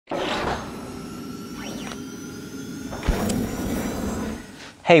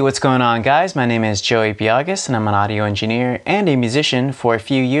Hey, what's going on, guys? My name is Joey Biagas and I'm an audio engineer and a musician for a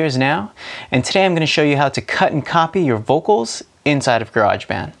few years now. And today I'm going to show you how to cut and copy your vocals inside of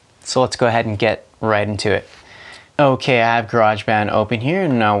GarageBand. So let's go ahead and get right into it. Okay, I have GarageBand open here.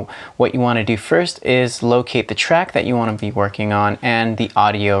 Now what you want to do first is locate the track that you want to be working on and the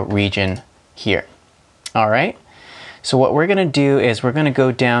audio region here. Alright, so what we're going to do is we're going to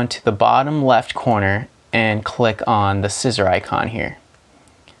go down to the bottom left corner and click on the scissor icon here.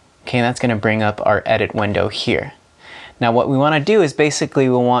 Okay, that's going to bring up our edit window here. Now what we want to do is basically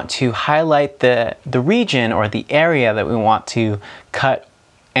we want to highlight the region or the area that we want to cut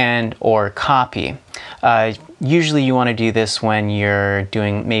and or copy. Usually you want to do this when you're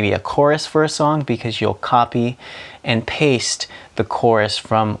doing maybe a chorus for a song, because you'll copy and paste the chorus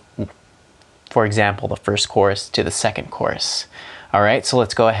from, for example, the first chorus to the second chorus. Alright, so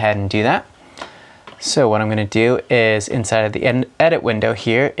let's go ahead and do that. So what I'm going to do is inside of the edit window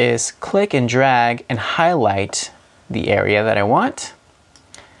here is click and drag and highlight the area that I want.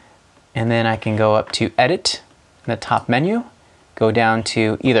 And then I can go up to edit in the top menu, go down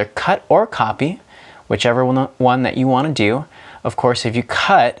to either cut or copy, whichever one that you want to do. Of course, if you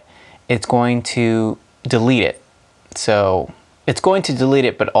cut, it's going to delete it. So it's going to delete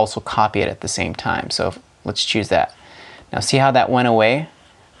it but also copy it at the same time. So let's choose that. Now see how that went away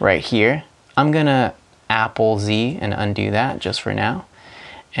right here? I'm gonna Apple Z and undo that just for now.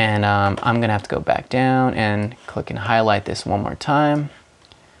 And I'm gonna have to go back down and click and highlight this one more time.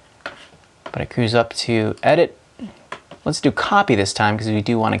 But I cruise up to edit. Let's do copy this time because we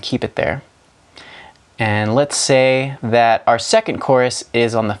do want to keep it there. And let's say that our second chorus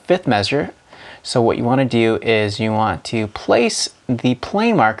is on the 5th measure. So what you want to do is you want to place the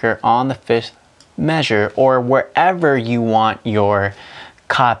play marker on the 5th measure or wherever you want your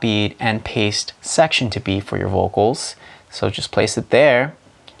copied and paste section to be for your vocals. So just place it there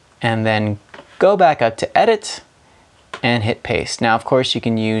and then go back up to edit and hit paste. Now of course you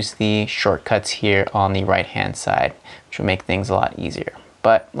can use the shortcuts here on the right hand side, which will make things a lot easier.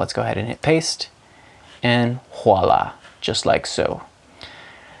 But let's go ahead and hit paste and voila, just like so.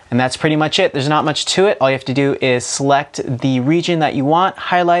 And that's pretty much it. There's not much to it. All you have to do is select the region that you want,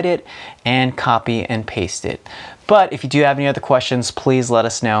 highlight it, and copy and paste it. But if you do have any other questions, please let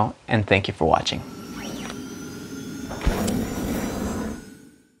us know, and thank you for watching.